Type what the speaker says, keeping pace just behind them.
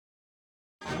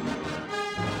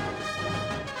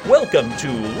Welcome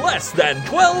to Less Than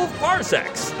 12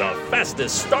 Parsecs, the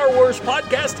fastest Star Wars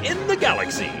podcast in the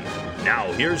galaxy.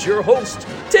 Now here's your host,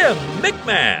 Tim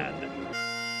McMahon.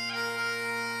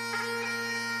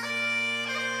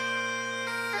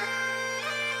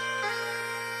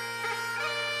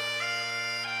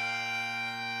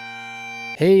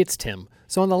 Hey, it's Tim.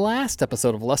 So on the last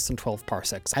episode of Less Than 12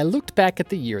 Parsecs, I looked back at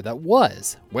the year that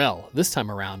was. Well, this time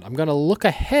around, I'm going to look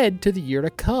ahead to the year to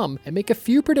come and make a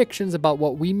few predictions about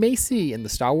what we may see in the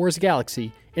Star Wars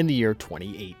galaxy in the year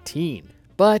 2018.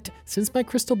 But since my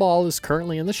crystal ball is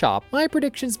currently in the shop, my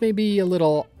predictions may be a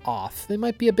little off. They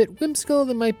might be a bit whimsical,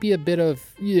 they might be a bit of,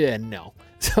 no.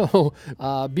 So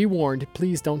be warned,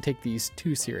 please don't take these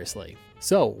too seriously.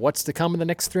 So, what's to come in the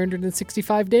next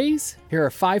 365 days? Here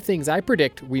are 5 things I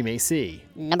predict we may see.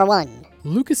 Number 1.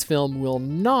 Lucasfilm will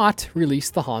not release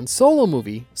the Han Solo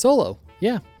movie, Solo.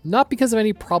 Yeah, not because of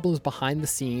any problems behind the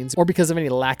scenes or because of any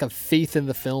lack of faith in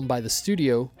the film by the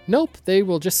studio. Nope, they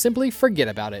will just simply forget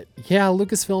about it. Yeah,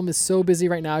 Lucasfilm is so busy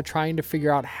right now trying to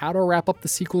figure out how to wrap up the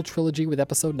sequel trilogy with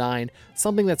Episode 9,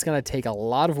 something that's going to take a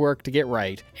lot of work to get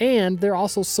right. And they're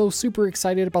also so super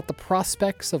excited about the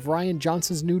prospects of Rian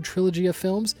Johnson's new trilogy of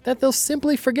films that they'll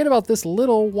simply forget about this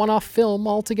little one-off film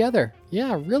altogether.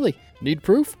 Yeah, really. Need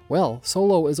proof? Well,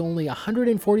 Solo is only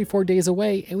 144 days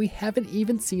away and we haven't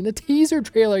even seen a teaser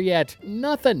trailer yet.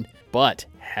 Nothing. But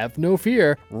have no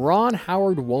fear, Ron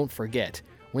Howard won't forget.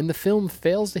 When the film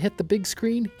fails to hit the big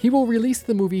screen, he will release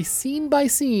the movie scene by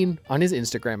scene on his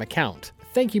Instagram account.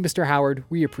 Thank you, Mr. Howard.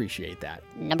 We appreciate that.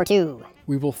 Number 2.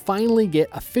 We will finally get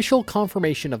official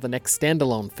confirmation of the next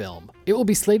standalone film. It will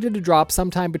be slated to drop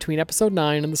sometime between Episode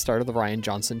 9 and the start of the Rian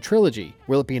Johnson trilogy.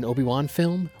 Will it be an Obi-Wan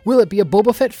film? Will it be a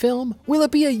Boba Fett film? Will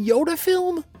it be a Yoda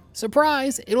film?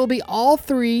 Surprise! It'll be all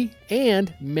 3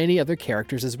 and many other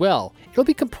characters as well. It'll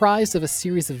be comprised of a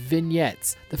series of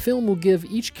vignettes. The film will give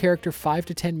each character 5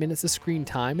 to 10 minutes of screen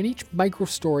time, and each micro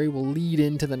story will lead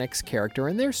into the next character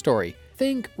and their story.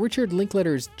 Think Richard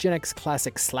Linklater's Gen X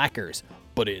classic Slackers,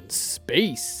 but in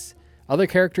space. Other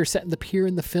characters set in the pier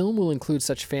in the film will include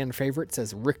such fan favorites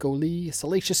as Rick O'Lee,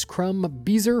 Salacious Crumb,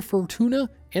 Beezer Fortuna,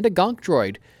 and a gonk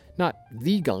droid. Not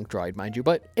the gonk droid, mind you,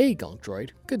 but a gonk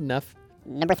droid. Good enough.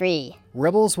 Number 3.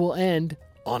 Rebels will end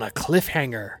on a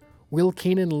cliffhanger. Will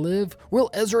Kanan live?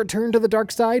 Will Ezra turn to the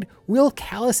dark side? Will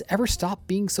Callus ever stop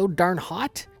being so darn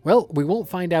hot? Well, we won't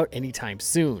find out anytime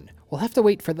soon. We'll have to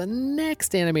wait for the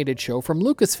next animated show from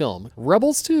Lucasfilm,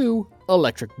 Rebels 2,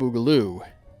 Electric Boogaloo.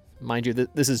 Mind you,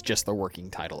 this is just the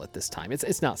working title at this time.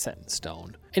 It's not set in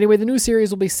stone. Anyway, the new series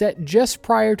will be set just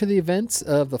prior to the events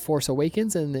of The Force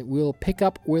Awakens, and it will pick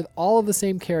up with all of the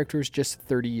same characters just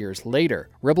 30 years later.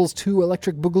 Rebels 2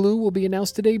 Electric Boogaloo will be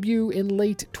announced to debut in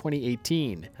late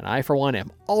 2018, and I, for one,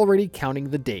 am already counting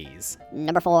the days.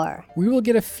 Number 4. We will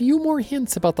get a few more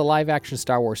hints about the live-action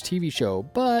Star Wars TV show,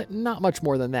 but not much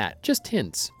more than that, just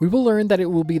hints. We will learn that it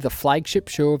will be the flagship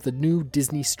show of the new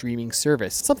Disney streaming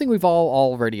service, something we've all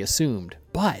already assumed.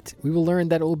 But we will learn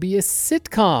that it will be a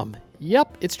sitcom.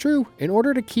 Yep, it's true. In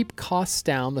order to keep costs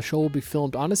down, the show will be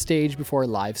filmed on a stage before a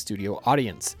live studio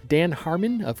audience. Dan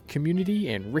Harmon of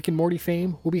Community and Rick and Morty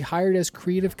fame will be hired as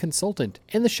creative consultant,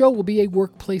 and the show will be a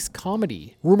workplace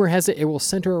comedy. Rumor has it will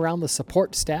center around the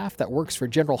support staff that works for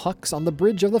General Hux on the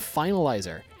bridge of the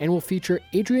Finalizer, and will feature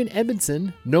Adrian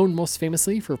Edmondson, known most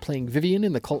famously for playing Vivian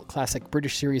in the cult classic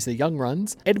British series The Young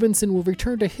Runs. Edmondson will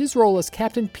return to his role as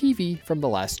Captain Peavy from The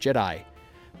Last Jedi.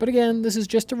 But again, this is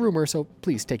just a rumor, so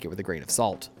please take it with a grain of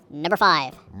salt. Number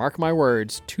 5. Mark my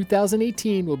words,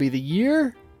 2018 will be the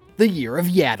year of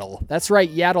Yaddle. That's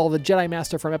right, Yaddle, the Jedi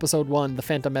Master from Episode 1, The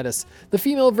Phantom Menace, the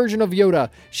female version of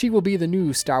Yoda. She will be the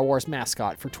new Star Wars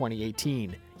mascot for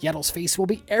 2018. Yaddle's face will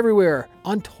be everywhere,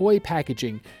 on toy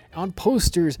packaging, on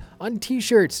posters, on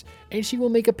t-shirts, and she will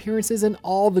make appearances in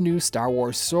all the new Star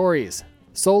Wars stories.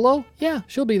 Solo? Yeah,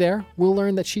 she'll be there. We'll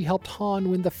learn that she helped Han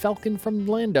win the Falcon from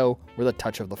Lando with a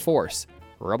touch of the Force.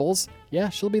 Rebels? Yeah,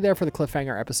 she'll be there for the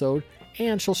cliffhanger episode,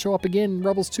 and she'll show up again in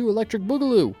Rebels 2 Electric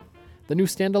Boogaloo. The new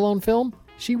standalone film?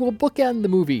 She will bookend the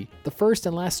movie. The first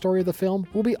and last story of the film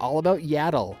will be all about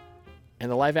Yaddle.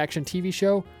 And the live-action TV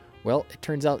show? Well, it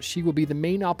turns out she will be the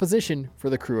main opposition for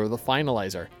the crew of the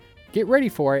Finalizer. Get ready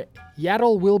for it.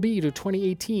 Yaddle will be to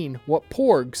 2018 what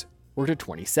Porgs were to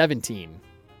 2017.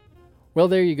 Well,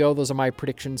 there you go. Those are my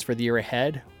predictions for the year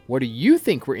ahead. What do you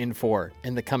think we're in for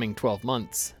in the coming 12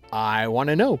 months? I want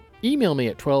to know. Email me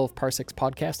at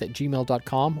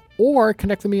 12parsecspodcast@gmail.com or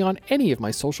connect with me on any of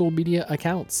my social media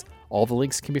accounts. All the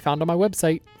links can be found on my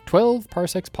website,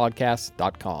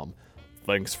 12parsecspodcast.com.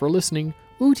 Thanks for listening.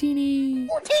 Utini!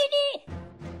 Utini!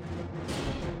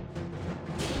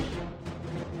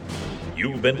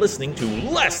 You've been listening to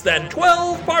Less Than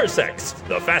 12 Parsecs,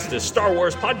 the fastest Star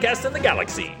Wars podcast in the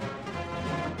galaxy.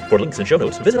 For links and show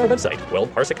notes, visit our website,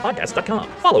 12parsecpodcast.com.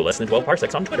 Follow Less Than 12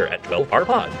 Parsecs on Twitter at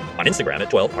 12parpod, on Instagram at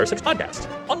 12 Parsecs Podcast,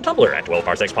 on Tumblr at 12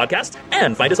 Parsecs Podcast,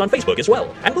 and find us on Facebook as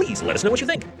well. And please let us know what you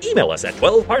think. Email us at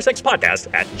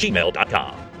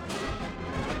 12parsecspodcast@gmail.com.